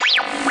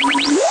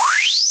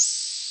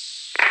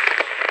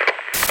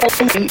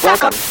Welcome to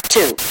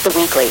the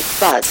Weekly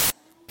Buzz.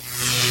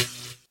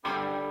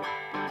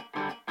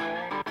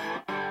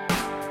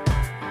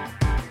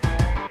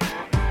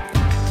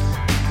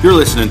 You're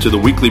listening to the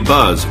Weekly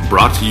Buzz,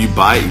 brought to you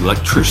by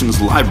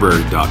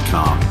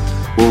electricianslibrary.com,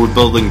 where we're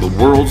building the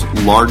world's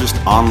largest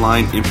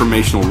online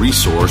informational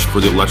resource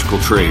for the electrical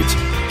trades,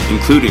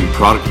 including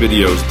product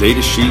videos,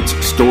 data sheets,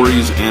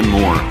 stories, and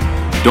more.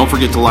 Don't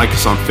forget to like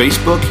us on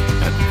Facebook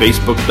at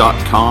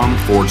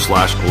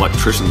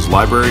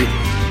facebook.com/electricianslibrary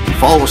and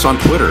follow us on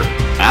Twitter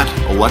at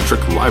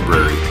Electric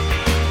Library.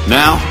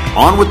 Now,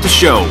 on with the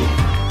show.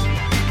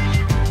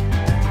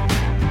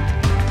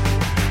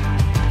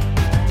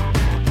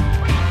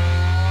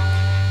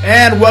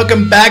 And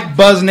welcome back,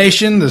 Buzz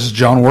Nation. This is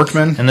John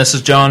Workman. And this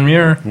is John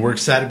Muir. And we're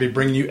excited to be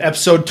bringing you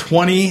episode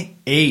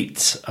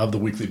 28 of the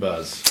Weekly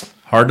Buzz.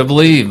 Hard to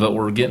believe, but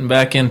we're getting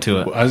back into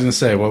it. I was going to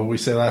say, what did we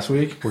say last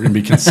week? We're going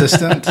to be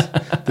consistent.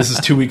 This is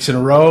 2 weeks in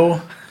a row,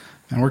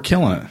 and we're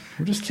killing it.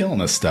 We're just killing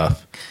this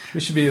stuff. We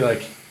should be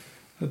like,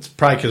 it's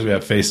probably because we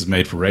have faces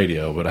made for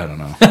radio, but I don't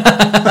know.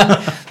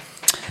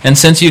 And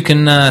since you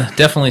can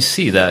definitely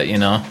see that,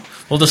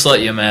 we'll just let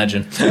you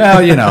imagine.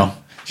 Well,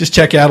 just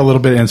check out a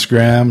little bit of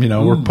Instagram.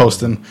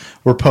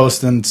 We're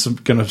posting some,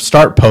 going to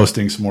start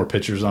posting some more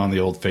pictures on the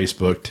old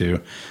Facebook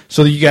too,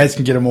 so that you guys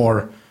can get a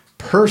more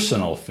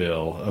personal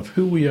feel of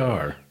who we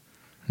are.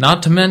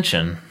 Not to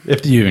mention,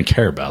 if you even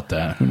care about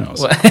that, who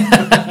knows?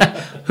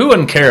 Who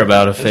wouldn't care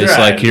about a face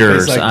like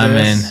yours? Like I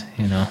mean,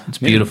 it's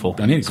beautiful.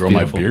 I need to grow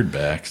my beard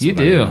back. You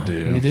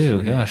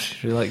do.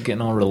 Gosh, you're like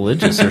getting all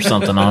religious or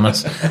something on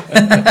us. You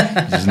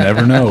just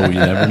never know. You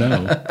never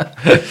know.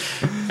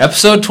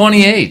 Episode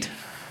 28.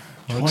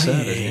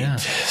 28. Yeah.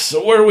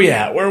 So where are we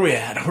at?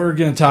 We're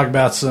going to talk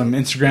about some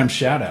Instagram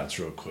shout-outs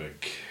real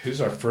quick. Who's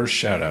our first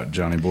shout-out,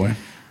 Johnny boy?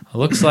 It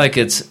looks like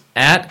it's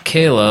at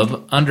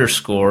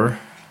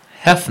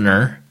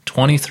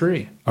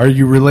Caleb_Hefner23. Are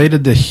you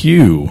related to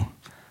Hugh,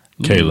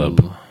 Caleb?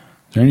 Ooh. Is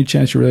there any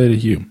chance you're related to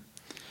Hugh?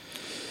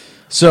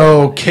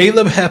 So,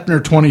 Caleb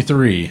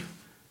Hefner23.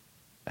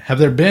 Have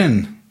there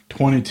been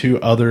 22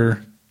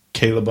 other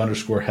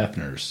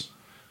Caleb_Hefners?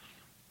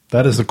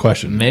 That is the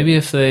question. Maybe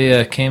if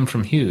they came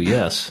from Hugh,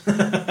 yes.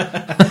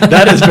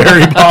 That is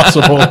very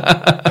possible.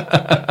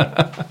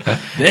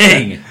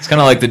 Dang. It's kind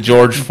of like the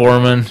George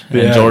Foreman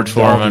and George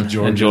Foreman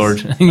and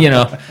George.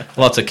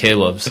 Lots of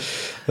Calebs.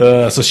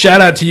 So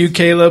shout out to you,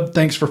 Caleb.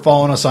 Thanks for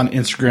following us on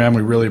Instagram.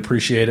 We really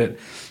appreciate it.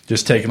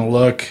 Just taking a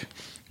look.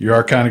 You're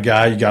our kind of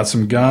guy. You got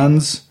some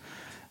guns.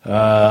 You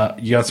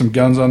got some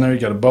guns on there. You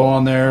got a bow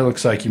on there.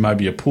 Looks like you might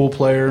be a pool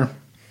player.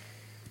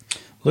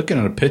 Looking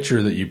at a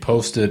picture that you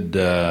posted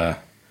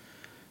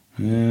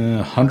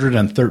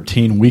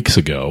 113 weeks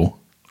ago.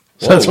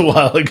 So that's a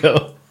while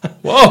ago.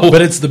 Whoa.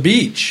 But it's the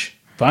beach.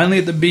 Finally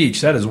at the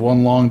beach. That is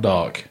one long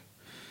dock.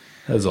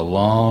 That is a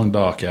long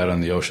dock out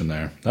on the ocean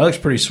there. That looks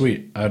pretty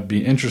sweet. I'd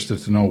be interested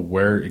to know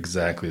where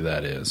exactly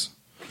that is.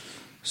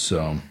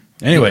 So,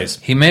 anyways,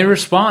 he may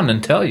respond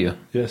and tell you.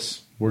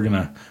 Yes, we're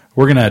gonna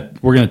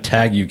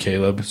tag you,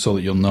 Caleb, so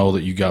that you'll know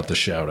that you got the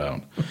shout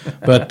out.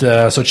 But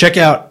so check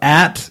out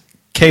at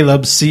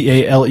Caleb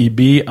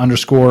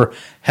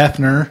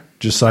CALEB_Hefner,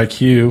 just like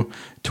Hugh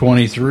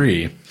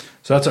 23.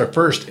 So that's our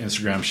first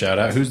Instagram shout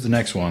out. Who's the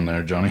next one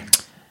there, Johnny?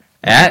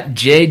 At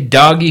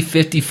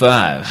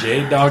JDoggy55.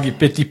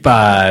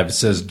 JDoggy55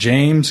 says,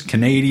 James,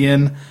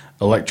 Canadian,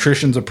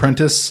 electrician's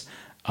apprentice.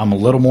 I'm a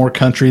little more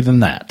country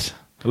than that.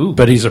 Ooh.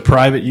 But he's a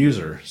private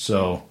user,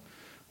 so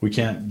we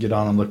can't get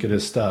on and look at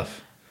his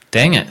stuff.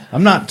 Dang it.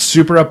 I'm not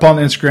super up on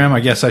Instagram. I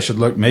guess I should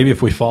look. Maybe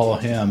if we follow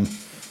him,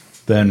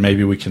 then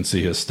maybe we can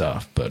see his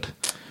stuff. But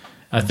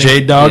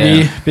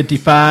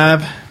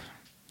JDoggy55,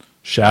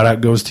 shout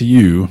out goes to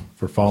you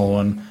for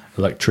following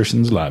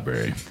Electrician's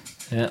Library.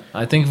 Yeah,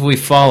 I think if we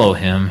follow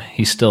him,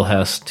 he still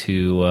has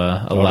to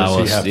allow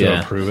us. Does he have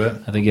to approve it?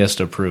 I think he has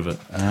to approve it.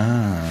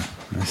 I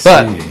But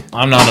see.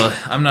 I'm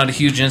not a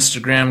huge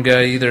Instagram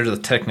guy either, the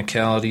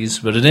technicalities.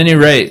 But at any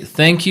rate,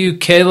 thank you,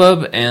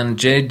 Caleb and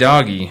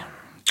JDoggy.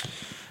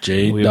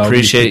 We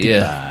appreciate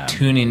you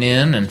tuning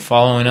in and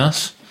following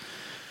us.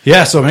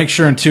 Yeah, so make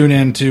sure and tune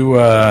in to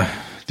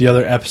the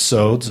other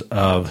episodes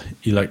of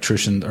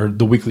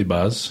the Weekly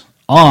Buzz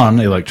on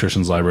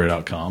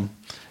electricianslibrary.com.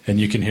 And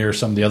you can hear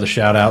some of the other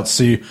shout outs,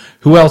 see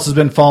who else has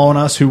been following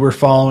us, who we're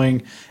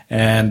following,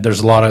 and there's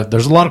a lot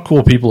of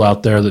cool people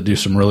out there that do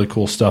some really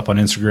cool stuff on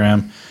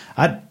Instagram.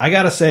 I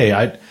gotta say,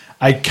 I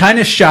kind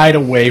of shied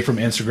away from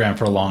Instagram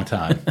for a long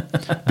time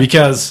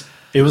because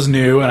it was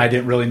new and I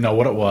didn't really know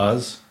what it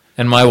was.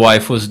 And my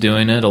wife was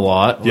doing it a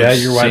lot. Yeah,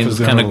 your wife was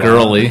doing kind it of a lot.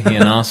 girly,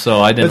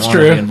 so I didn't want to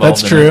be involved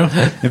That's in true.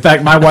 it. In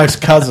fact, my wife's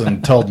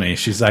cousin told me,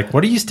 she's like,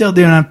 what are you still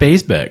doing on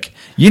Facebook?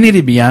 You need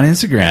to be on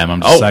Instagram.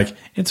 I'm just like,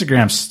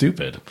 Instagram's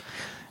stupid.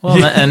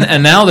 Well,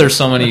 and now there's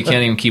so many you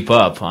can't even keep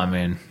up. I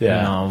mean,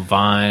 Yeah.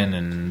 Vine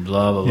and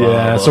blah, blah, blah.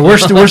 Yeah, blah. so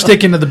we're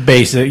sticking to the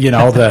basic,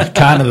 the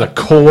kind of the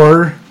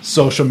core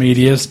social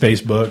medias,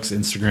 Facebooks,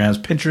 Instagrams,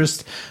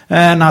 Pinterest,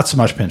 and not so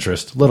much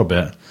Pinterest, a little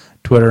bit,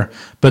 Twitter.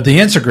 But the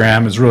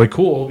Instagram is really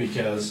cool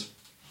because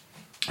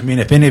I mean,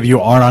 if any of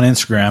you aren't on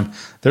Instagram,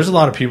 there's a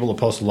lot of people that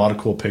post a lot of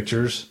cool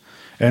pictures.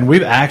 And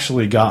we've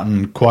actually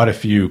gotten quite a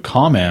few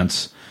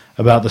comments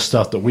about the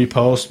stuff that we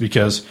post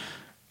because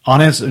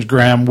on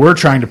Instagram, we're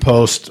trying to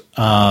post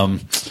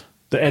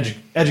the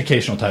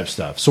educational type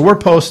stuff. So we're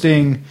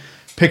posting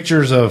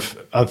pictures of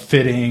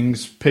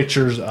fittings,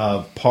 pictures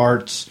of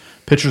parts,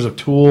 pictures of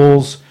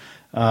tools.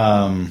 We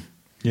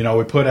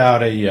put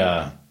out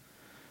a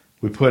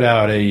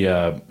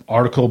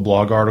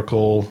blog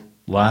article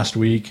last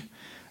week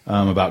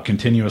about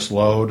continuous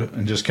load,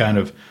 and just kind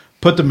of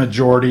put the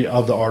majority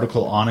of the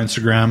article on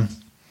Instagram.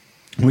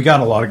 We got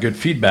a lot of good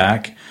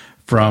feedback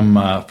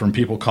from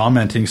people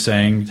commenting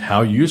saying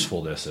how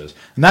useful this is,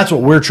 and that's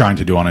what we're trying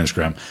to do on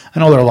Instagram. I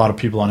know there are a lot of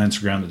people on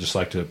Instagram that just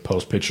like to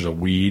post pictures of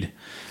weed,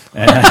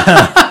 and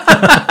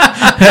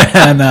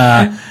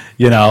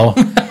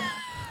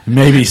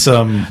maybe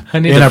some. I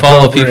need to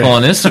follow people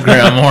on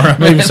Instagram more.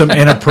 Maybe some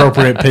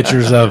inappropriate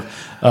pictures of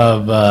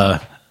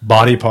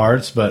body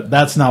parts, but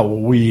that's not what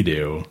we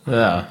do.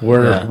 Yeah,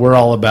 we're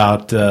all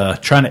about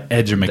trying to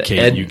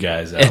educate you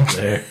guys out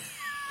there.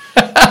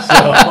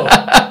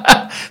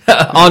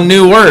 On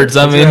new words.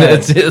 I mean,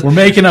 right. We're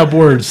making up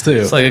words too.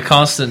 It's like a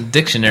constant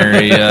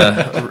dictionary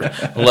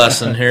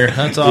lesson here.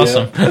 That's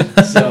awesome.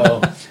 Yeah.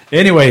 So,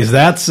 anyways,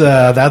 that's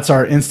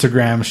our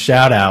Instagram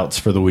shout outs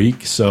for the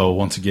week. So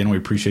once again, we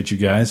appreciate you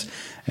guys,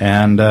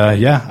 and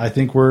I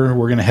think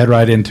we're gonna head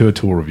right into a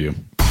tool review.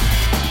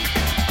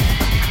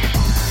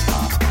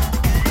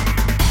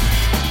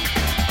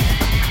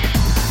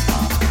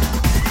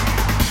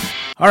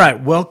 All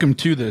right, welcome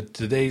to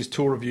today's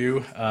tool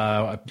review.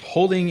 I'm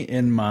holding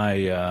in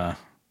my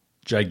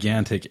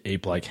gigantic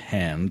ape-like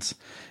hands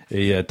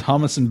a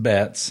Thomas &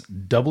 Betts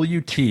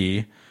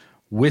WT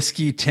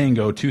Whiskey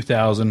Tango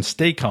 2000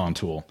 Stake-On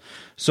tool.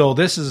 So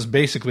this is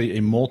basically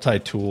a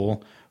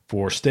multi-tool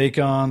for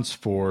stake-ons,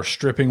 for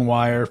stripping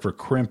wire, for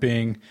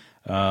crimping,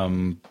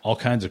 all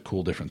kinds of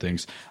cool different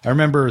things. I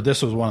remember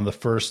this was one of the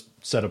first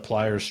set of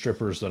pliers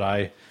strippers that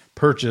I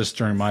purchased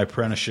during my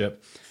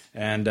apprenticeship.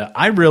 And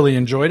I really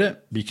enjoyed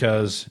it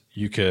because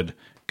you could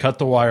cut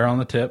the wire on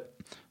the tip.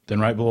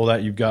 Then right below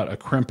that, you've got a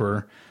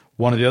crimper.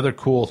 One of the other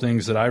cool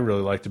things that I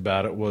really liked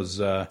about it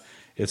was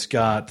it's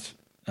got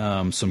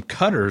some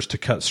cutters to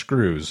cut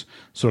screws.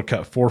 So it'll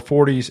cut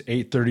 440s,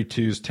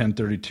 832s,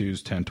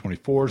 1032s,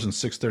 1024s, and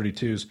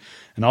 632s.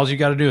 And all you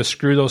got to do is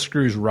screw those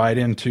screws right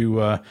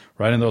into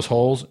those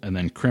holes, and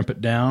then crimp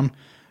it down.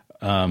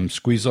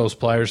 Squeeze those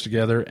pliers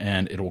together,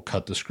 and it will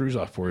cut the screws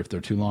off for you if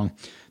they're too long.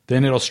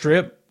 Then it'll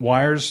strip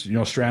wires,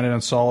 stranded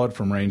and solid,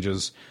 from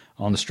ranges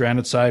on the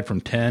stranded side from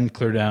 10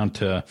 clear down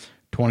to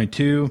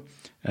 22,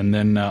 and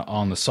then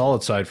on the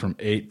solid side from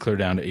 8 clear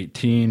down to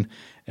 18.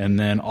 And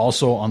then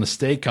also on the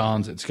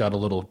stake-ons, it's got a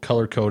little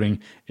color coding,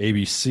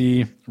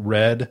 ABC,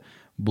 red,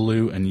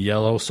 blue, and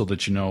yellow, so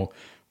that you know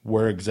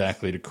where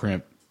exactly to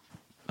crimp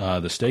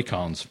the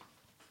stake-ons.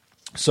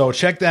 So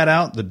check that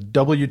out, the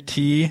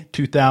WT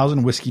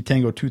 2000, Whiskey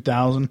Tango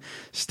 2000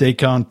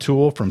 Stake-On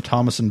tool from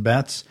Thomas &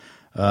 Betts.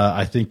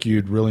 I think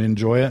you'd really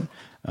enjoy it,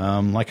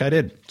 like I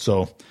did.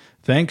 So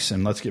thanks,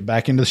 and let's get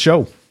back into the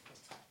show.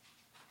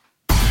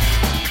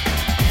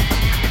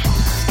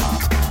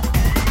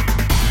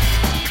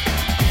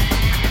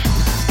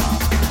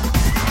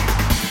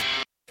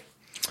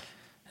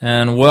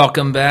 And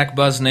welcome back,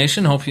 Buzz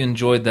Nation. Hope you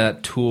enjoyed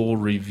that tool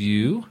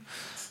review.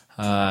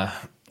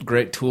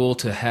 Great tool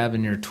to have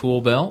in your tool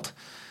belt.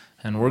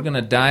 And we're going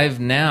to dive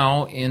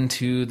now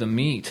into the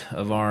meat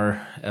of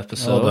our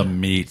episode. Oh, the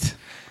meat.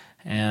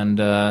 And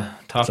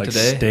talk like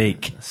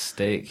today.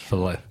 Steak.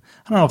 Filet.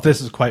 I don't know if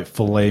this is quite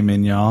filet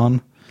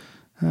mignon,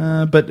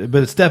 but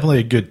it's definitely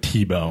a good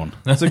T-bone.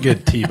 That's a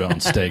good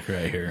T-bone steak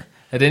right here.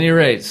 At any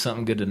rate,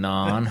 something good to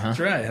gnaw on, huh?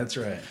 That's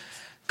right.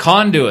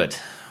 Conduit.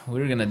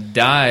 We're going to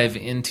dive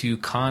into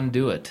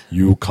Conduit.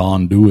 You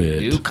can do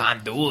it. You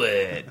can do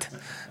it.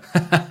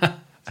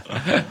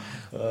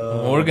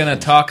 We're going to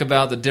talk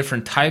about the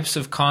different types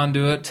of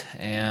conduit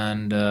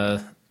and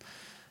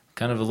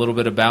kind of a little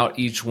bit about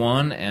each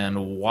one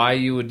and why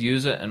you would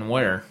use it and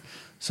where.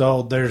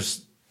 So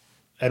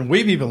and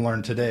we've even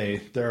learned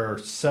today, there are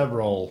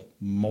several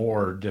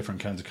more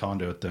different kinds of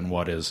conduit than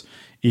what is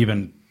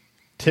even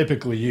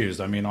typically used.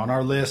 I mean, on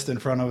our list in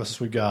front of us,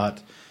 we've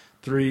got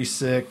 3,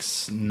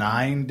 6,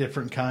 9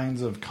 different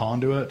kinds of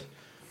conduit.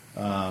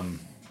 And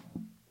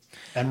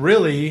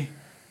really,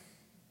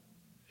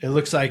 it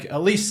looks like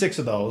at least six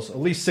of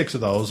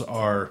those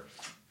are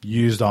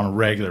used on a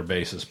regular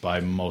basis by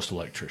most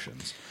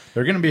electricians.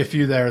 There are going to be a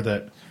few there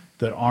that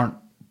aren't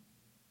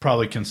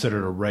probably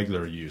considered a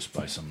regular use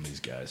by some of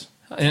these guys.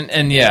 John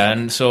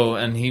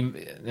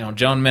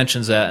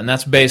mentions that, and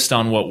that's based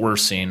on what we're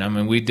seeing. I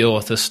mean, we deal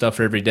with this stuff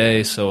every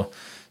day, so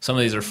some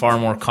of these are far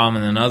more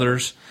common than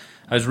others.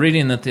 I was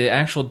reading that the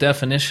actual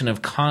definition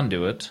of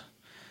conduit,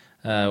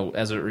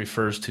 as it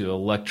refers to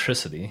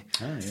electricity,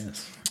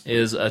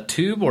 is a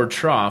tube or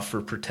trough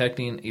for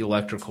protecting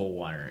electrical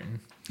wiring.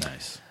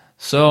 Nice.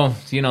 So,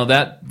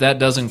 that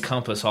does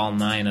encompass all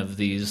 9 of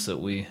these that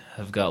we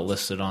have got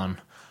listed on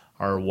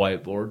our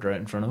whiteboard right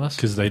in front of us.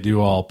 Because they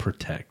do all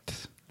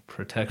protect.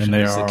 Protection and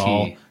they is are the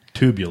all key.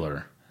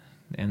 tubular.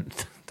 And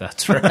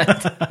that's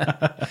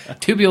right.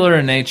 Tubular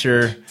in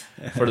nature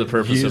for the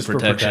purpose of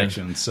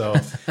protection. So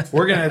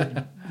we're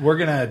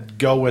gonna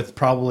go with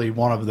probably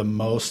one of the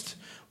most.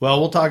 Well,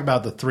 we'll talk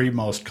about the three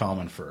most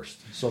common first.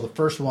 So the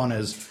first one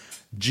is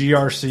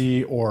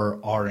GRC or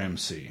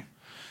RMC.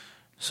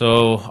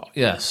 So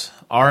yes,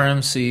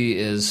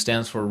 RMC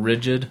stands for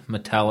rigid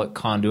metallic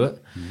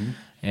conduit,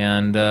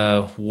 and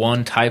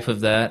one type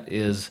of that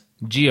is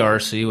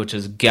GRC, which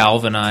is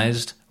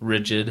galvanized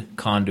rigid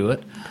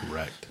conduit.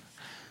 Correct.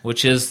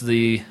 Which is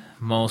the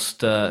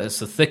most, it's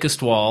the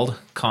thickest walled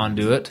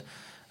conduit.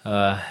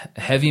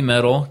 Heavy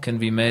metal can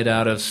be made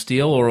out of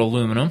steel or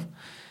aluminum.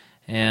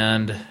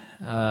 And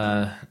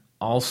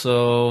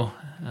also...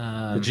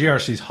 the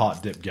GRC is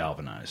hot dip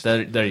galvanized.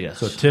 Yes.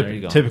 So there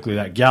you go. typically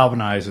that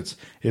galvanized,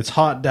 it's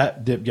hot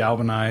dip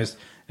galvanized,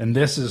 and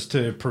this is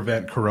to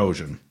prevent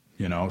corrosion.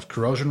 It's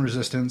corrosion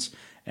resistance,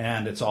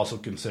 and it's also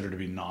considered to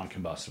be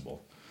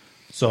non-combustible.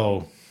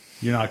 So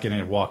you're not going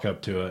to walk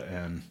up to it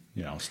and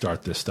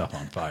start this stuff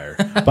on fire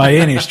by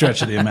any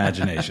stretch of the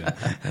imagination.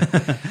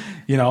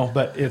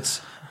 But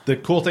it's the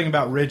cool thing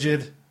about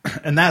rigid,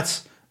 and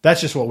that's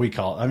just what we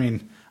call it. I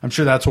mean, I'm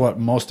sure that's what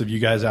most of you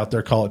guys out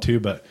there call it too,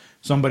 but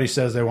somebody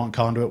says they want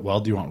conduit.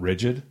 Well, do you want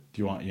rigid?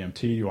 Do you want EMT?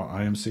 Do you want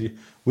IMC?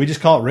 We just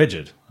call it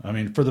rigid. I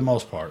mean, for the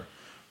most part.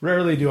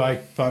 Rarely do I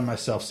find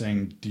myself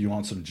saying, do you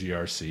want some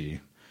GRC?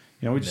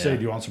 We just say,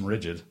 do you want some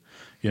rigid?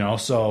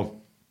 So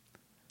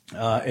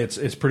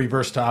it's pretty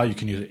versatile. You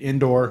can use it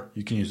indoor,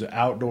 you can use it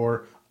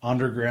outdoor,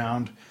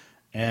 underground,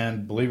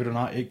 and believe it or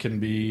not, it can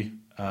be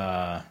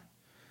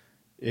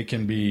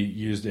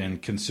used in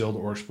concealed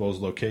or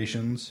exposed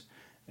locations,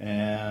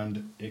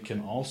 and it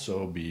can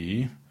also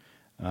be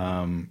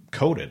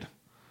coated,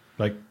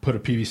 like put a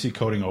PVC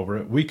coating over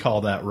it. We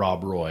call that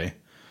Rob Roy.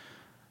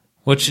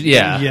 Which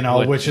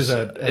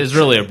is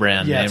really a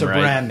brand name. Yeah, it's a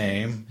right? brand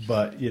name,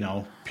 but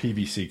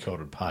PVC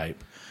coated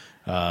pipe.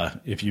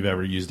 If you've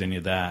ever used any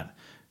of that,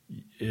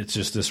 it's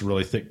just this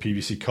really thick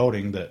PVC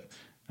coating that,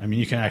 I mean,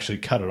 you can actually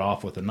cut it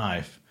off with a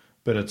knife,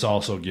 but it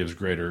also gives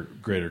greater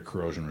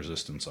corrosion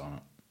resistance on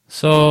it.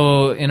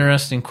 So,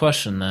 interesting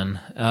question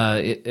then.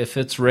 If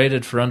it's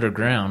rated for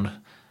underground,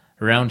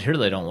 around here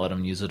they don't let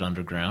them use it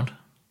underground,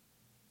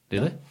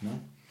 do they? No.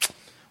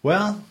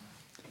 Well,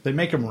 they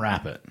make them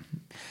wrap it.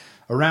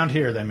 Around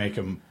here, they make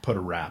them put a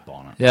wrap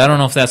on it. Yeah, I don't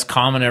know if that's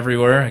common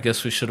everywhere. I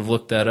guess we should have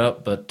looked that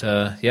up. But,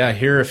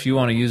 here, if you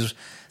want to use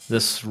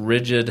this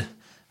rigid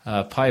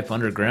pipe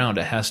underground,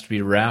 it has to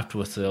be wrapped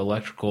with the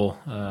electrical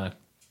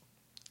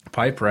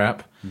pipe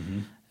wrap,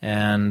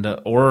 and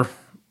or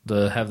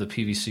have the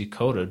PVC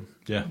coated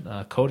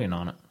coating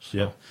on it. So.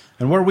 Yeah,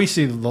 and where we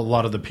see a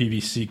lot of the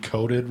PVC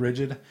coated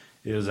rigid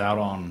is out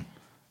on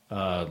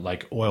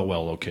like oil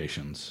well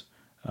locations.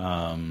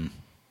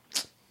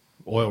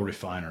 Oil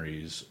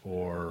refineries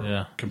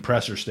or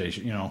compressor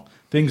station,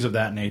 things of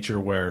that nature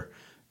where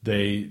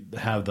they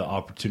have the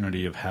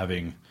opportunity of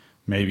having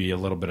maybe a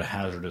little bit of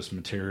hazardous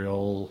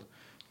material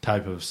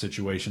type of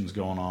situations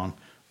going on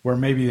where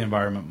maybe the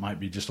environment might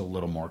be just a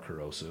little more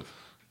corrosive.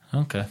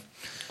 Okay.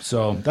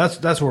 So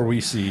that's where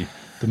we see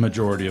the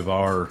majority of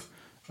our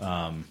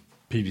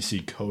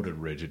PVC coated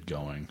rigid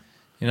going.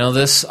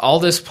 All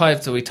this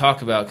pipe that we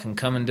talk about can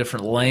come in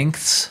different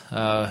lengths.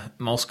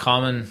 Most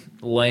common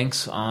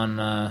lengths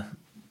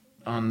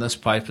on this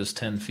pipe is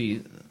 10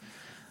 feet.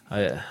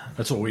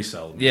 That's what we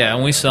sell. Yeah,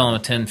 and we sell them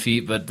at 10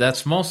 feet, but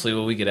that's mostly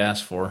what we get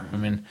asked for. I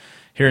mean,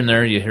 here and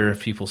there you hear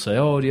people say,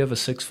 "Oh, do you have a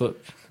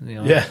 6-foot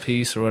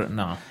piece or what?"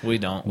 No, we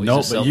don't. We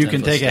nope, but you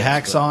can take a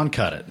hacksaw and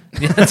cut it.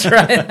 Yeah, that's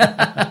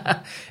right.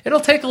 It'll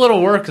take a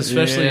little work,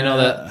 especially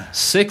that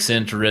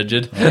 6-inch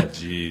rigid. Oh,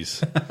 jeez,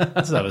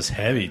 that stuff is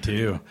heavy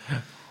too.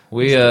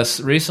 We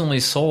recently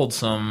sold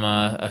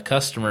a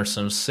customer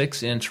some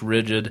 6-inch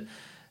rigid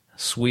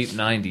Sweep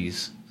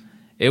 90s.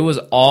 It was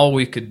all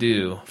we could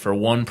do for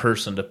one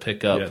person to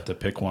pick up. Yeah, to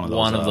pick one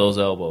of those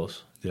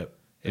elbows. Yep,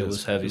 it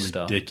was heavy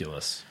stuff.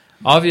 Ridiculous.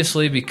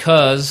 Obviously,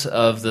 because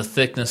of the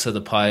thickness of the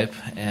pipe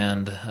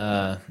and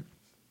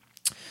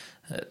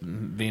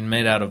being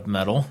made out of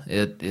metal,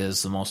 it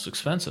is the most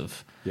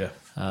expensive. Yeah,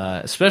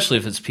 especially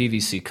if it's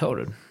PVC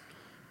coated.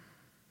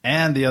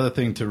 And the other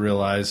thing to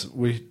realize,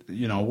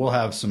 we'll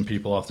have some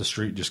people off the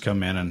street just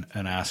come in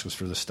and ask us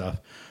for this stuff.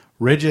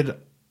 Rigid,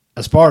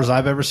 as far as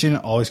I've ever seen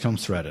it, always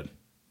comes threaded.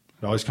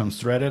 It always comes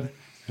threaded,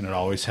 and it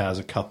always has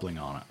a coupling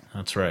on it.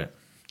 That's right.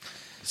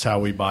 It's how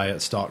we buy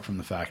it stock from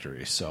the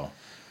factory. So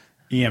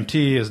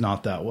EMT is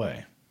not that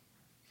way.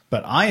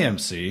 But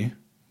IMC,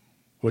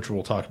 which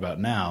we'll talk about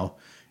now,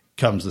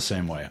 comes the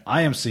same way.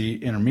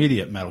 IMC,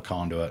 intermediate metal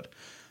conduit,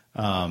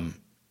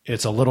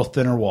 it's a little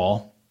thinner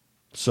wall.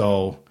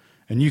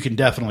 And you can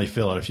definitely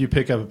feel it. If you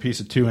pick up a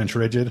piece of 2-inch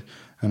rigid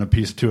and a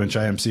piece of 2-inch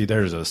IMC,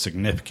 there's a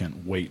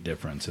significant weight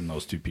difference in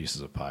those two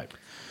pieces of pipe.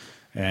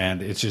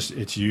 And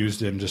it's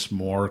used in just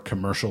more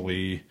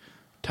commercially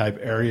type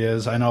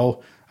areas. I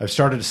know I've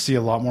started to see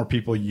a lot more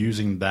people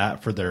using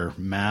that for their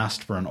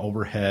mast for an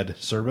overhead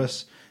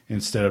service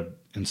instead of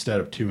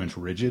 2-inch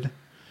rigid,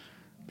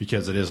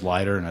 because it is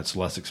lighter and it's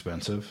less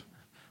expensive.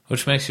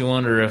 Which makes you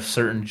wonder if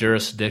certain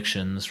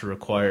jurisdictions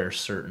require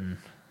certain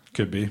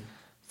Could be.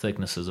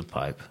 thicknesses of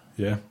pipe.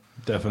 Yeah,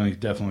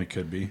 definitely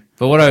could be.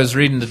 But what I was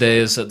reading today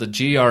is that the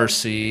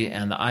GRC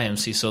and the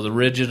IMC, so the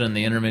rigid and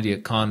the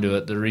intermediate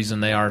conduit, the reason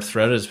they are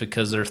threaded is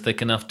because they're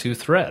thick enough to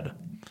thread,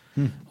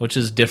 which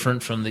is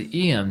different from the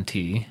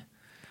EMT.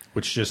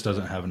 Which just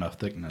doesn't have enough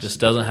thickness. Just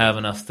doesn't have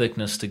enough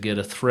thickness to get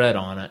a thread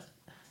on it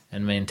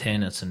and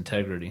maintain its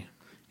integrity.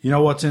 You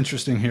know what's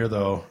interesting here,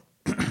 though,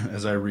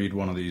 as I read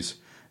one of these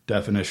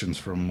definitions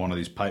from one of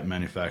these pipe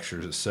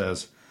manufacturers, it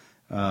says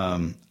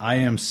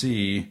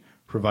IMC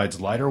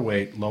provides lighter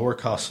weight, lower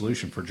cost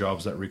solution for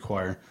jobs that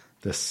require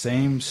the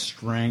same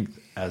strength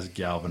as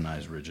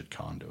galvanized rigid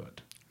conduit.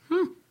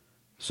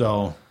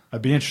 So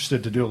I'd be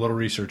interested to do a little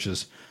research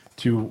as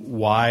to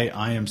why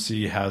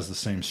IMC has the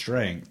same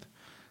strength.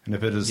 And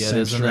if it is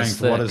the same strength,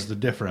 what is the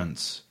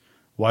difference?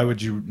 Why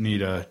would you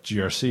need a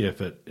GRC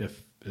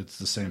if it's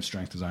the same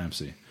strength as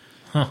IMC?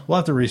 We'll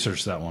have to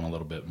research that one a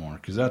little bit more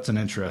because that's an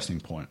interesting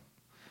point.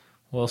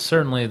 Well,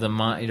 certainly your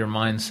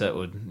mindset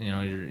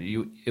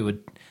would,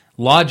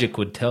 logic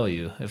would tell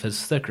you if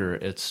it's thicker,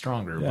 it's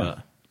stronger. Yeah. But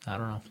I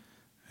don't know.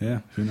 Yeah,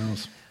 who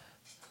knows?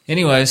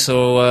 Anyway,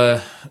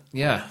 so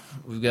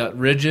we've got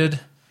rigid,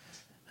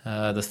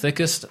 the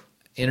thickest,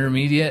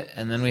 intermediate,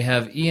 and then we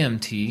have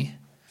EMT,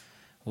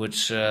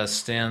 which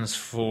stands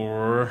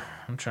for,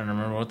 I'm trying to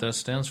remember what that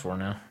stands for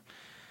now.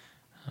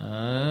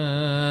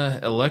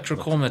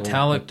 Electrical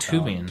metallic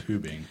tubing,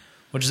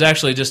 which is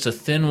actually just a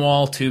thin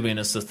wall tubing.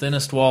 It's the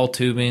thinnest wall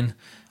tubing.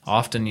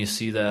 Often you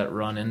see that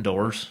run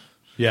indoors.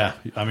 Yeah,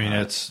 I mean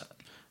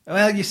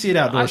you see it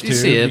outdoors too,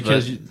 see it,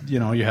 because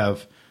you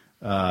have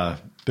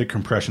big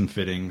compression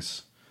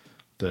fittings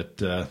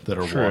that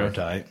are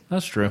watertight.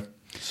 That's true.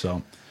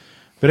 So,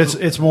 but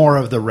it's more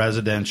of the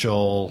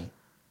residential,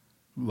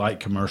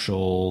 light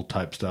commercial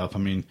type stuff. I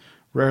mean,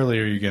 rarely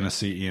are you going to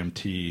see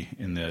EMT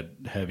in the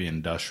heavy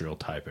industrial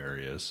type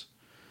areas.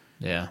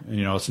 Yeah. And,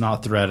 it's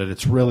not threaded.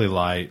 It's really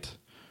light.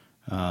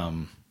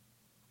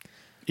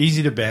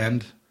 Easy to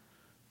bend.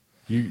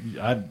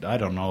 I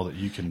don't know that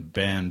you can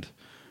bend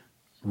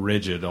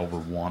rigid over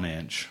 1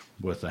 inch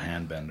with a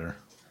hand bender.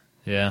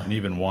 Yeah. And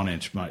even 1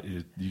 inch,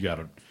 you got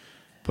to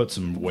put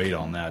some weight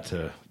on that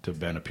to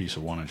bend a piece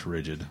of 1 inch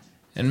rigid.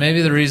 And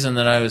maybe the reason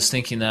that I was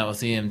thinking that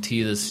with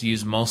EMT that's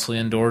used mostly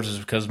indoors is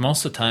because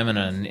most of the time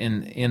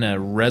in a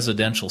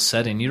residential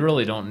setting, you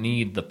really don't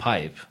need the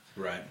pipe.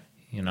 Right.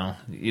 You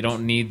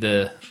don't need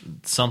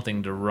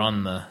something to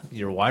run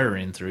your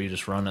wiring through. You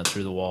just run it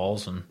through the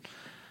walls and,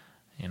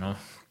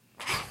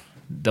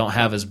 don't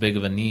have as big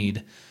of a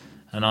need.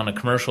 And on a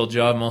commercial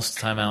job, most of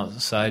the time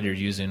outside, you're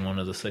using one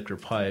of the thicker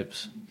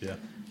pipes. Yeah.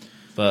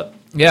 But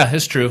yeah,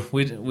 it's true.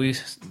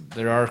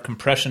 There are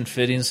compression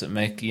fittings that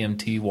make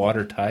EMT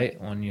watertight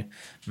when you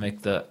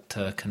make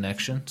that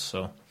connection.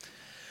 So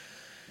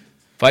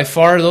by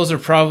far, those are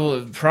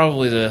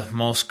probably the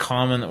most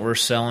common that we're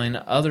selling,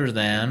 other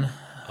than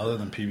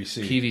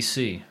PVC.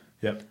 PVC.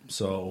 Yep.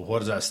 So what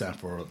does that stand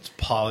for? It's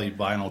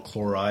polyvinyl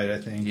chloride,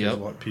 I think, is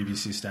what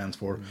PVC stands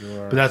for.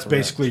 But that's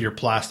basically your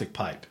plastic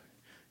pipe,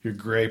 your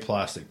gray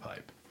plastic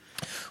pipe,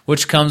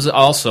 which comes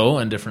also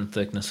in different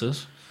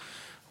thicknesses.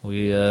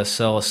 We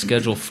sell a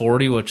Schedule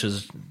 40, which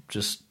is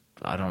just,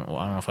 I don't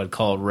know if I'd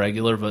call it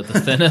regular, but the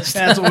thinnest.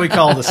 That's what we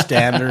call the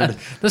standard.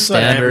 The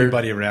standard.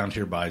 Everybody around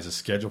here buys a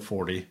Schedule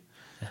 40.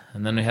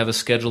 And then we have a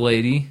Schedule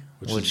 80,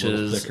 which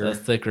is a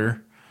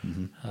thicker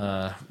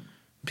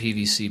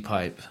PVC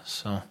pipe.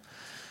 So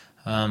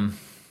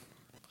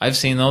I've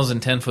seen those in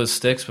 10-foot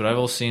sticks, but I've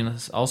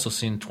also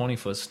seen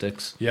 20-foot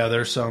sticks. Yeah,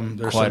 there's some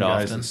guys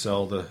often that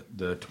sell the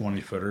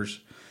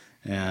 20-footers,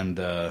 and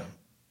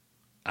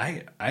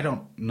I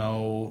don't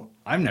know.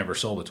 I've never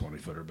sold a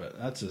 20-footer, but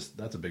that's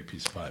a big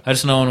piece of pipe. I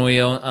just know when we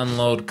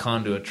unload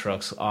conduit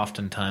trucks,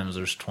 oftentimes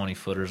there's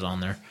 20-footers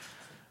on there.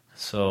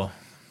 So,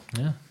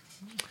 yeah.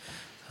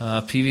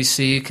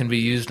 PVC can be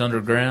used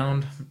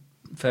underground.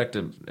 In fact,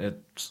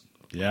 it's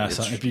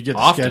if you get the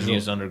often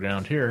used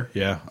underground here.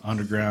 Yeah,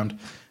 underground.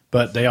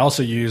 But they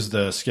also use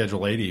the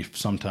Schedule 80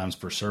 sometimes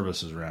for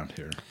services around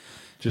here.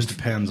 Just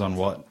depends on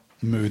what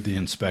mood the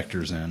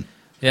inspector's in.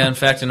 Yeah, in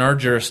fact, in our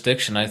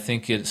jurisdiction, I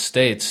think it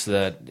states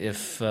that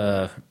if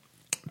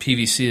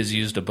PVC is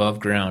used above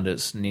ground,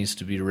 it needs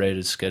to be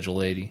rated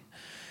Schedule 80.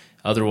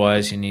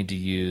 Otherwise, you need to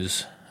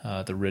use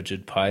the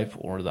rigid pipe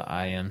or the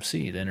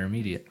IMC, the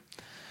intermediate,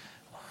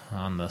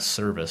 on the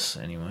service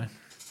anyway.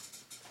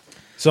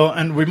 So,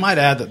 and we might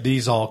add that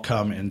these all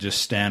come in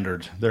just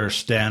standard. There are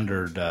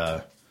standard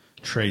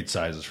trade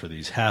sizes for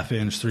these: 1/2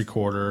 inch,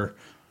 3/4,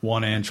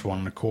 1 inch,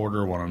 1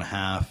 1/4, 1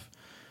 1/2,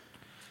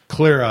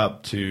 clear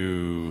up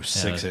to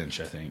 6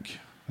 inch. I think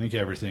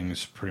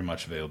everything's pretty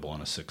much available in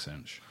a 6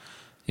 inch.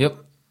 Yep,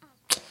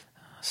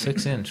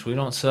 6 inch. We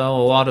don't sell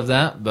a lot of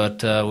that,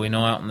 but we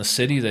know out in the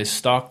city they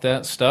stock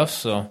that stuff.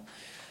 So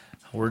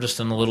we're just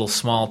in a little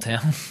small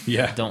town.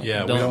 Yeah, we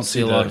don't see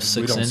a lot of 6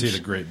 inch. We don't see the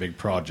great big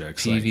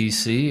projects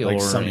PVC like or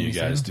some anything. of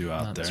you guys do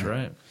out there. That's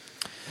right.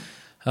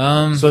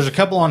 So there's a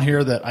couple on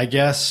here that I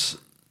guess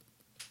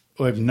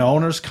we've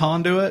known as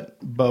conduit,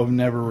 but we've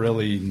never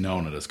really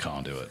known it as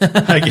conduit.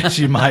 I guess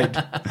you might,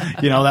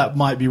 that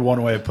might be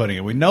one way of putting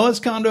it. We know it's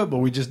conduit, but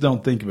we just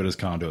don't think of it as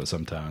conduit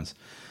sometimes.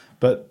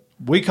 But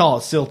we call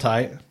it Seal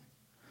Tight,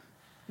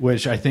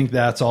 which I think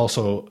that's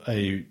also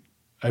a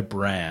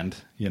brand,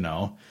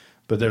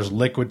 But there's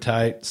Liquid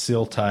Tight,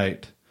 Seal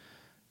Tight.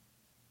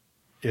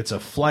 It's a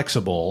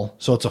flexible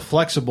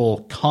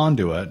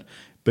conduit,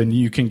 but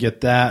you can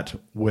get that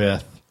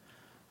with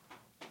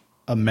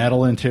a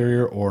metal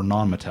interior or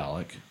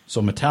non-metallic.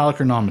 So metallic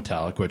or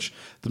non-metallic, which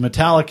the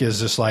metallic is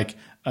just like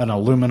an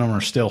aluminum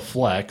or steel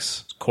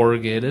flex. It's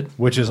corrugated.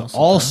 Which is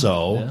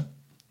also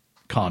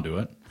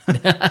conduit.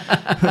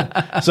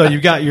 So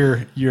you've got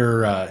your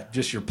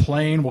just your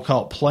plain, we'll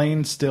call it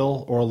plain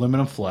steel or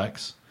aluminum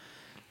flex.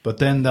 But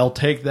then they'll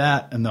take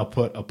that and they'll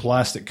put a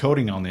plastic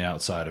coating on the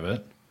outside of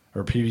it,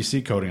 or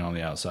PVC coating on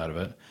the outside of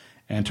it,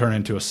 and turn it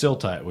into a Seal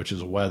Tight, which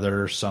is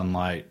weather,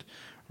 sunlight,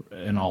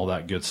 and all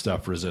that good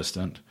stuff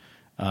resistant.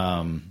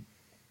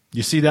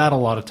 You see that a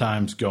lot of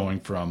times going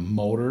from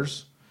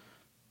motors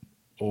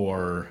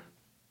or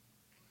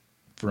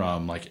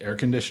from like air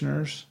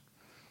conditioners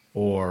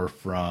or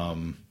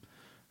from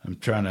I'm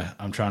trying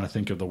to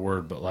think of the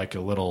word, but like a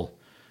little,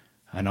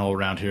 I know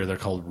around here they're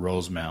called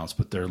rose mounts,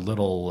 but they're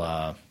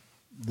little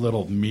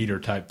meter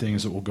type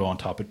things that will go on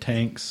top of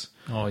tanks.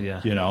 Oh yeah.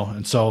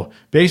 And so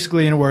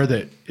basically anywhere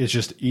that it's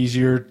just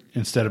easier,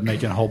 instead of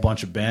making a whole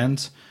bunch of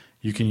bends,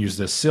 you can use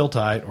this Seal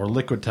Tight or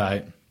Liquid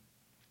Tight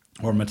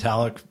or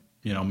metallic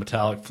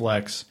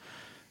flex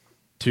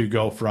to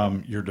go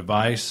from your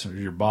device or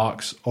your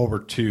box over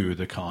to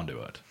the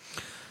conduit.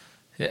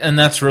 And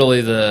that's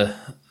really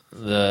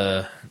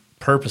the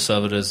purpose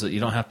of it, is that you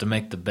don't have to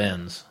make the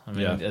bends. I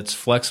mean, it's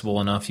flexible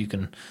enough you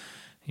can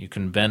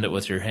bend it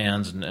with your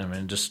hands,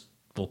 and just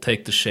will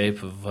take the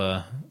shape of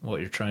what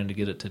you're trying to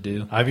get it to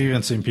do. I've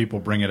even seen people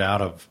bring it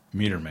out of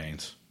meter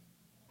mains,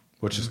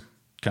 which is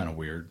kind of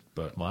weird,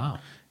 but wow.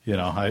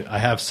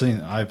 I've seen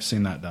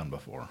that done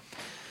before.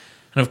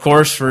 And of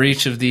course, for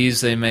each of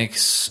these, they make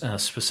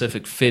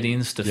specific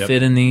fittings to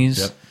fit in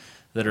these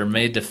that are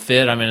made to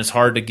fit. I mean, it's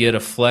hard to get a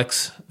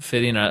flex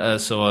fitting.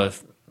 It's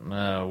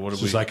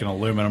just like an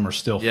aluminum or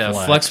steel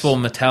flex. Flexible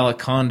metallic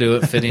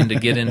conduit fitting to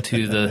get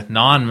into the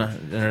I'm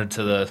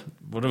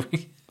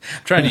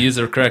trying to use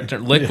the correct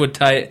term, Liquid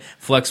Tight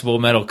flexible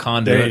metal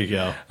conduit. There you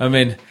go. I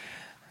mean,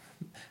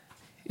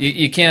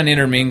 you can't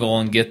intermingle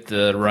and get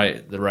the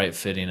right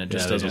fitting. It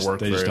just doesn't work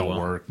very well. They just don't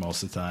work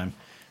most of the time.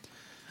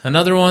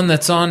 Another one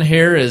that's on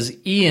here is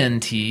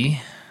ENT.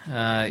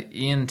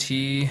 ENT,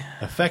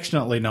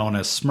 affectionately known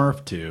as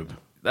Smurf tube.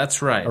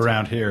 That's right.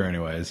 Around here,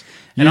 anyways.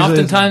 And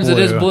oftentimes it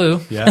is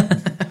blue.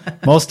 Yeah.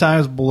 Most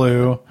times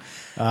blue.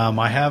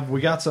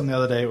 We got some the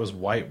other day. It was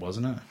white,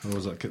 wasn't it? Or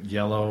was it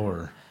yellow?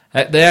 Or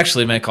they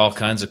actually make all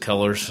kinds of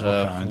colors.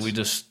 Kinds. We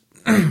just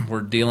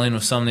were dealing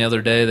with some the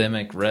other day. They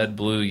make red,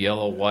 blue,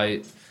 yellow,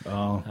 white.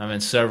 Oh, I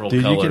mean, several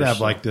colors. You could have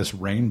like this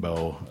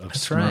rainbow of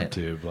Smurf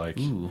tube. Like,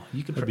 ooh,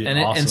 you could, be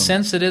awesome. And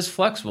since it is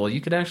flexible,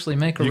 you could actually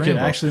make a rainbow. You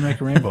could actually make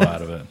a rainbow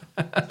out of it.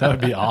 That would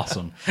be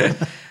awesome.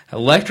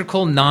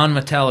 Electrical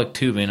non-metallic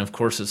tubing. Of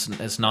course,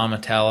 it's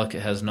non-metallic.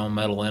 It has no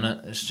metal in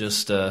it. It's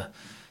just a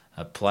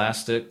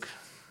plastic.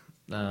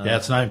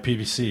 It's not even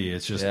PVC.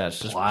 It's just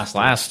just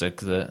plastic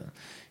that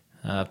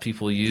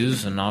people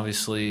use, and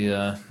obviously.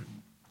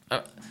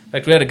 In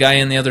fact, we had a guy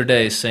in the other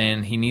day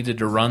saying he needed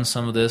to run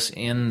some of this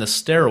in the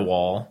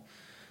stairwell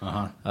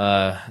on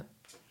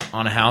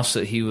a house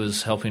that he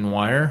was helping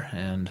wire,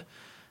 and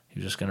he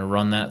was just going to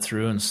run that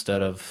through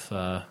instead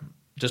of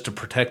just to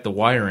protect the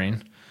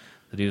wiring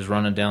that he was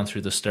running down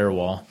through the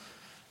stairwell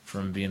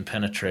from being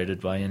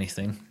penetrated by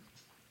anything.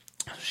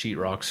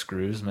 Sheetrock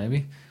screws,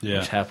 maybe,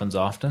 which happens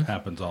often.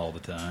 Happens all the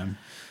time.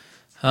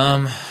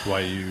 That's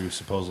why you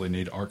supposedly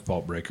need arc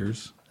fault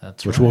breakers.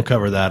 That's which right. We'll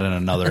cover that in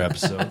another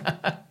episode.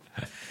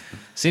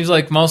 Seems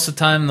like most of the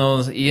time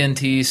those ENT,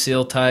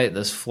 Seal Tight,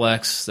 this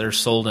Flex, they're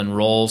sold in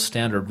rolls,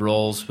 standard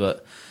rolls,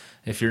 but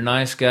if you're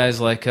nice guys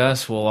like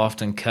us, we'll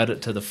often cut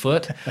it to the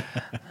foot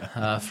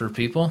for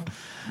people.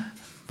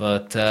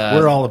 But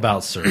we're all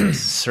about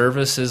service.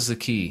 Service is the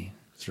key.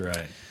 That's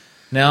right.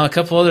 Now, a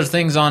couple other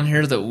things on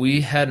here that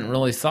we hadn't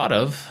really thought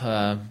of,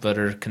 but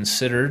are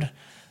considered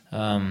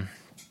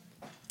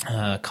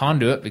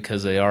conduit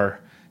because they are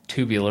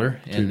tubular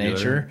in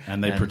nature.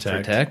 And they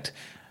protect.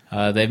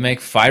 They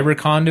make fiber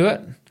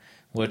conduit,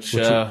 which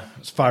is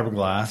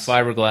fiberglass.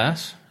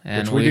 Fiberglass.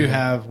 And which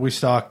we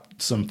stock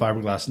some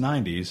fiberglass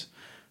 90s,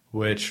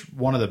 which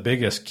one of the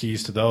biggest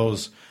keys to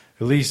those,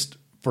 at least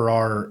for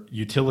our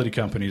utility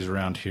companies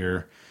around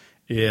here,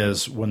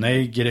 is when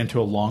they get into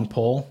a long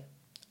pole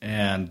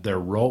and their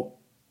rope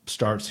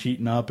starts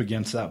heating up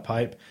against that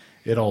pipe,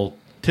 it'll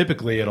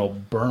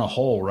burn a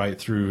hole right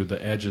through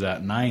the edge of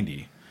that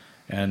 90.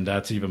 And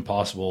that's even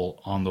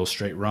possible on those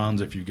straight runs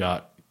if you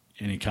got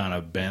any kind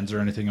of bends or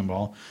anything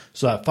involved.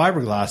 So that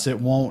fiberglass,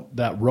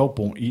 that rope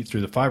won't eat through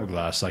the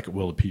fiberglass like it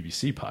will a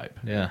PVC pipe.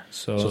 Yeah.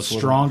 So it's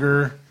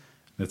stronger.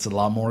 It's a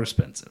lot more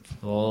expensive.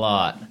 A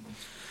lot.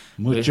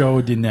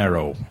 Mucho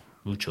dinero.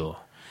 Mucho.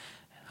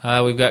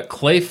 We've got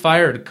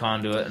clay-fired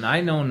conduit, and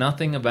I know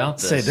nothing about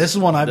this. This is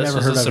one I've never heard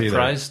of either. This was a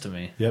surprise to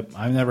me. Yep,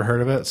 I've never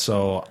heard of it,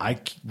 so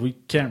we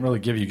can't really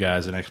give you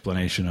guys an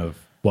explanation of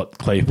what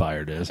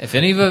clay-fired is. If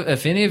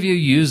any of you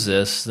use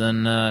this,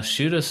 then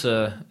shoot us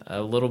a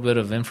little bit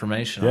of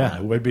information on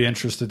it. We'd be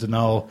interested to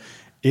know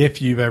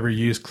if you've ever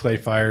used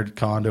clay-fired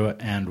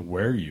conduit and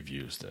where you've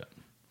used it.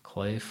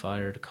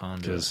 Clay-fired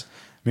conduit. Because,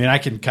 I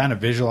can kind of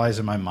visualize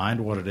in my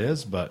mind what it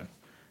is, but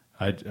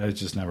I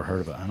just never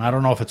heard of it. And I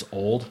don't know if it's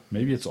old.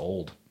 Maybe it's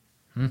old.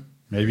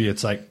 Maybe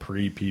it's like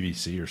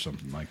pre-PVC or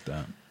something like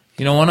that.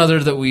 One other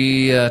that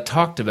we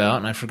talked about,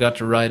 and I forgot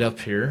to write up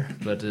here,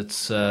 but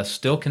it's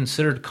still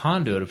considered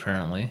conduit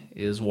apparently,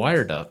 is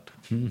wire duct.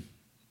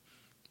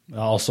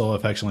 Also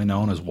affectionately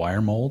known as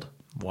wire mold.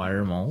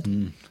 Wire mold.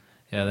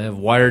 Yeah, they have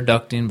wire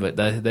ducting, but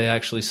they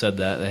actually said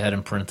that. They had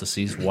in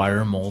parentheses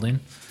wire molding.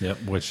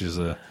 Yep, which is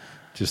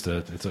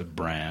it's a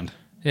brand.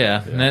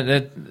 Yeah. And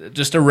that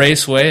just a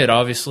raceway. It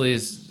obviously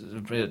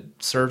it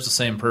serves the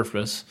same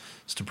purpose.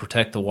 It's to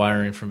protect the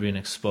wiring from being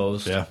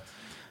exposed. Yeah.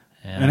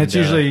 And it's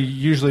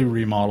usually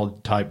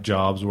remodeled type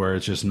jobs where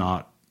it's just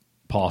not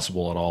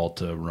possible at all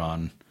to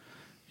run.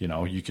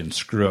 You can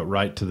screw it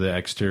right to the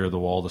exterior of the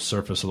wall, the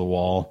surface of the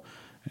wall,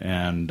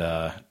 and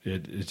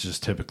it's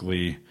just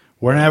typically,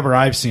 whenever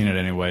I've seen it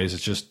anyways,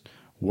 it's just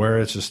where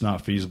it's just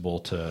not feasible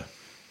to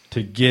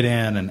get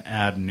in and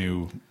add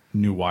new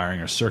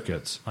wiring or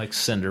circuits. Like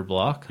cinder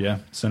block. Yeah,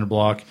 cinder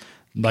block.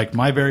 Like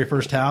my very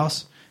first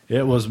house,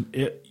 it was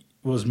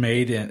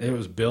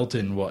built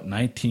in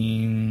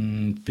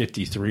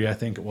 1953, I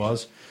think it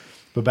was.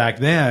 But back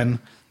then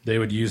they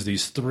would use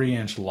these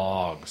 3-inch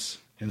logs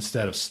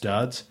instead of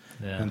studs.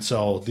 Yeah. And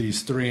so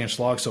these 3-inch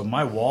logs, so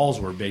my walls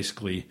were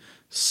basically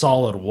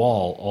solid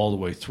wall all the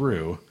way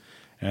through.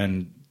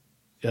 And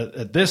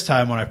at this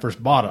time when I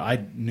first bought it,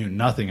 I knew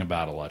nothing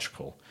about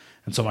electrical.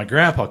 And so my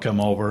grandpa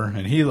come over,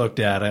 and he looked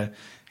at it.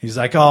 He's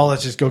like,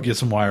 let's just go get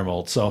some wire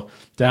mold. So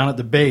down at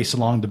the base,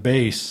 along the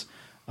base,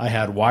 I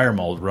had wire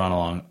mold run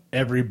along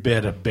every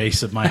bit of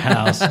base of my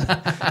house.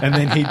 And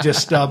then he'd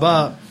just stub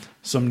up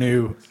some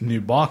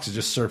new boxes,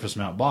 just surface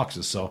mount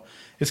boxes. So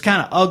it's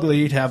kind of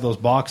ugly to have those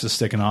boxes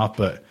sticking off,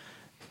 but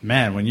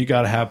man, when you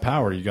got to have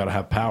power, you got to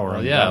have power.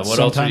 Well, yeah, what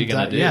else are you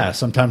going to do? Yeah,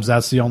 sometimes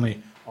that's the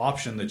only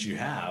option that you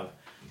have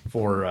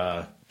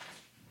for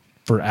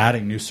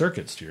adding new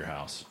circuits to your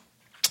house.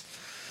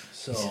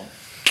 So,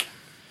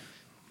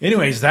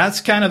 anyways, that's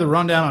kind of the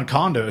rundown on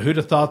Conduit. Who'd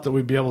have thought that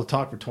we'd be able to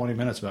talk for 20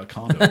 minutes about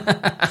Conduit?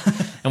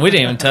 And we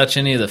didn't even touch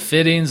any of the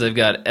fittings. They've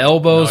got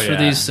elbows for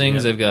these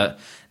things. They've got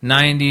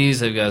 90s.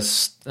 They've got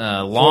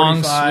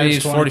long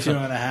sleeves, 42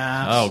 and a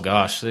half. Oh,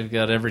 gosh. They've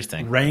got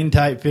everything.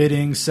 Rain-type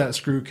fittings, set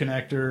screw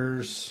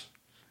connectors.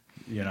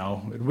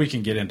 We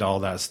can get into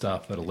all that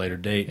stuff at a later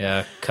date.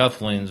 Yeah,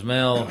 couplings,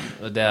 male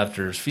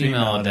adapters,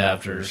 female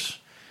adapters.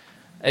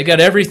 They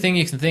got everything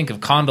you can think of,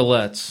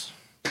 conduits.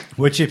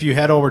 Which, if you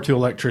head over to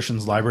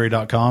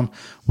electricianslibrary.com,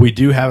 we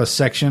do have a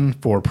section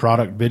for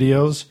product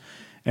videos.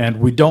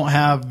 And we don't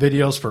have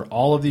videos for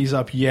all of these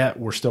up yet.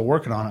 We're still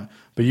working on it.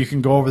 But you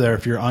can go over there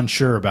if you're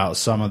unsure about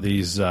some of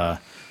these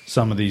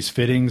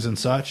fittings and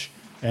such.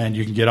 And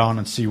you can get on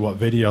and see what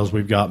videos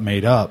we've got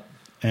made up.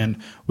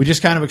 And we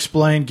just kind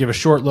of give a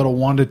short little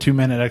 1 to 2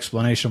 minute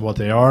explanation of what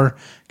they are,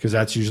 because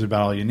that's usually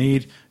about all you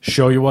need.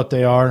 Show you what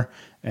they are,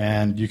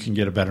 and you can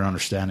get a better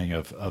understanding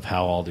of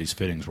how all these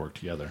fittings work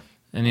together.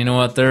 And you know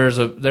what?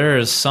 There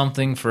is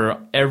something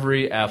for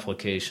every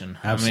application.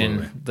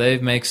 Absolutely. They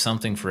make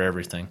something for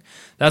everything.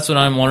 That's what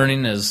I'm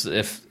learning is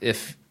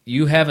if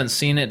you haven't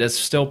seen it, it's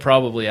still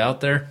probably out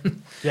there.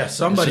 Yeah,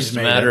 somebody's it's just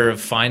a matter of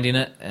finding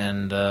it.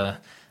 And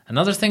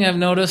another thing I've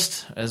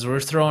noticed as we're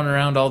throwing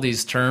around all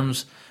these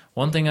terms,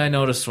 one thing I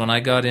noticed when I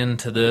got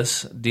into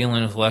this,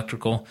 dealing with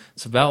electrical,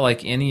 it's about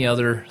like any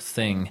other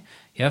thing.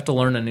 You have to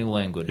learn a new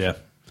language. Yeah.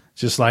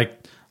 Just like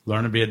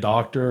learn to be a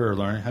doctor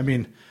or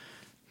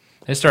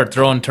they start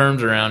throwing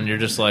terms around, and you're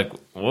just like,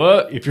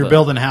 what? If you're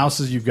building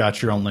houses, you've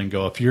got your own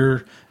lingo. If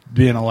you're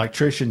being an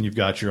electrician, you've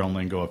got your own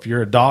lingo. If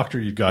you're a doctor,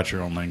 you've got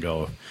your own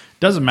lingo. It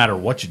doesn't matter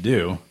what you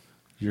do,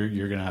 you're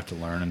going to have to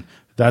learn. And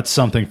that's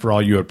something for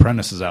all you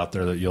apprentices out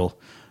there that you'll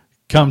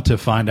come to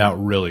find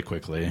out really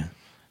quickly.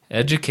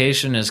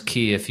 Education is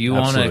key. If you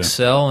want to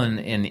excel in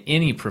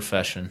any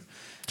profession,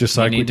 just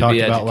like we talked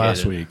about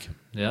last week.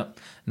 Yep.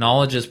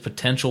 Knowledge is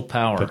potential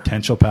power.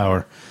 Potential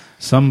power.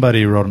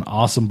 Somebody wrote an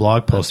awesome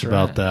blog post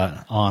about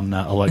that on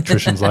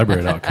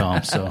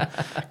electricianslibrary.com. So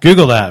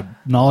Google that.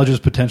 Knowledge is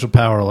potential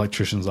power,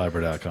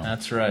 electricianslibrary.com.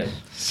 That's right.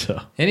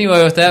 So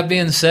anyway, with that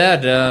being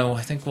said,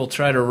 I think we'll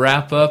try to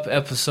wrap up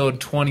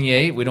episode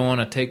 28. We don't want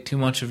to take too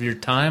much of your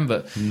time,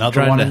 but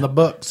another one in the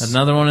books.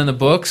 Another one in the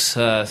books.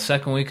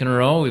 Second week in a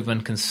row. We've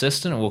been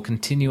consistent. We'll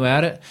continue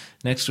at it.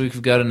 Next week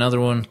we've got another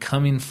one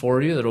coming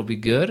for you that'll be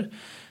good.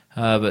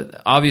 But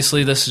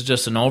obviously this is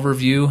just an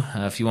overview.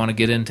 If you want to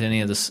get into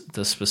any of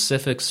the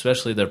specifics,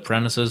 especially the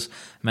apprentices,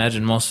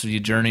 imagine most of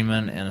you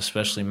journeymen and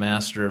especially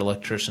master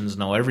electricians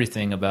know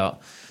everything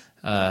about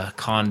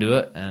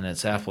conduit and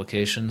its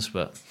applications.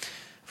 But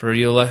for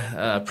you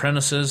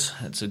apprentices,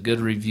 it's a good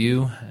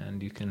review,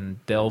 and you can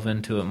delve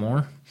into it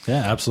more.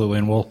 Yeah, absolutely.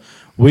 And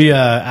we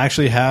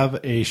actually have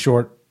a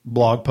short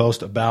blog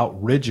post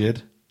about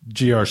rigid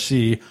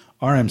GRC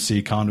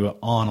RMC conduit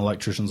on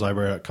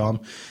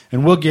electricianslibrary.com,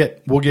 and we'll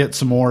get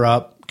some more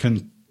up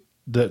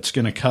that's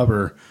going to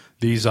cover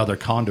these other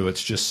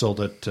conduits just so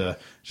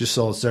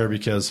it's there,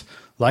 because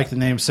like the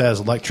name says,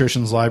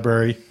 Electricians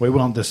Library, we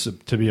want this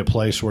to be a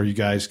place where you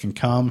guys can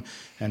come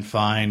and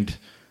find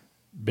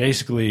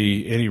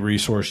basically any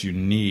resource you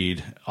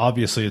need.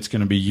 Obviously, it's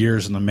going to be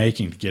years in the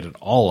making to get it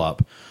all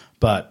up,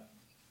 but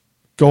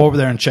go over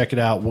there and check it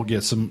out. We'll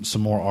get some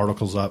more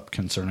articles up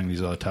concerning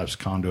these other types of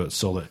conduits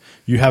so that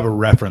you have a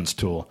reference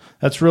tool.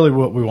 That's really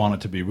what we want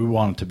it to be. We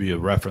want it to be a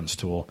reference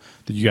tool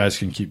that you guys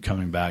can keep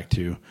coming back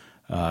to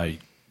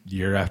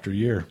year after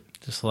year.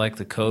 Just like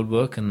the code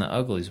book and the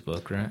uglies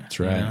book, right? That's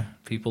right. You know,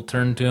 people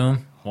turn to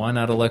them. Why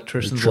not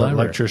Electricians Library?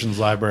 Electricians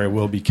Library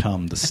will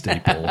become the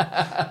staple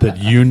that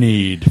you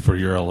need for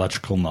your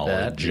electrical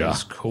knowledge. That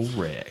is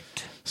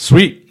correct.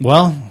 Sweet.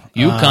 Well,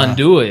 you can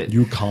do it.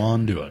 You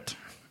can do it.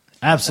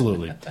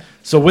 Absolutely.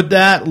 So with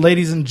that,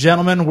 ladies and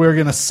gentlemen, we're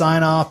going to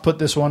sign off, put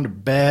this one to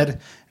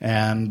bed,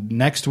 and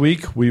next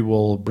week we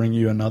will bring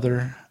you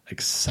another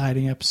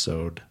exciting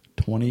episode,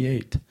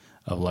 28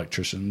 of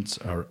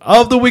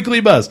the Weekly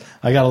Buzz.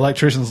 I got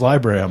Electricians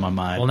Library on my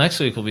mind. Well, next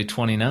week will be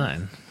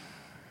 29,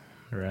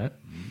 right?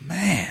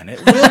 Man,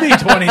 it will be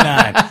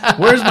 29.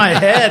 Where's my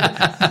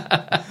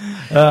head?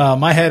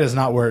 My head is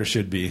not where it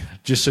should be.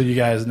 Just so you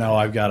guys know,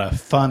 I've got a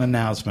fun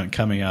announcement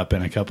coming up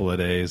in a couple of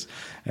days,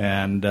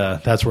 and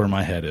that's where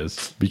my head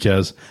is.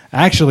 Because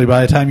actually,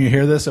 by the time you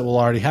hear this, it will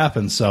already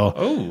happen.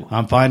 So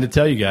I'm fine to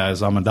tell you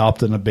guys, I'm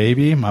adopting a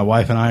baby. My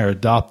wife and I are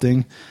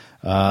adopting.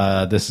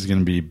 This is going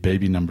to be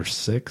baby number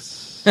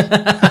 6.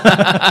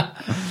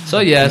 So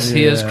yes,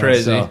 he is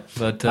crazy.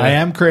 But I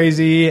am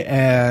crazy,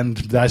 and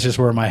that's just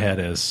where my head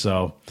is.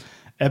 So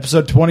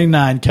episode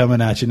 29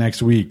 coming at you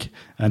next week.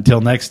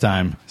 Until next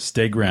time,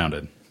 stay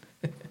grounded.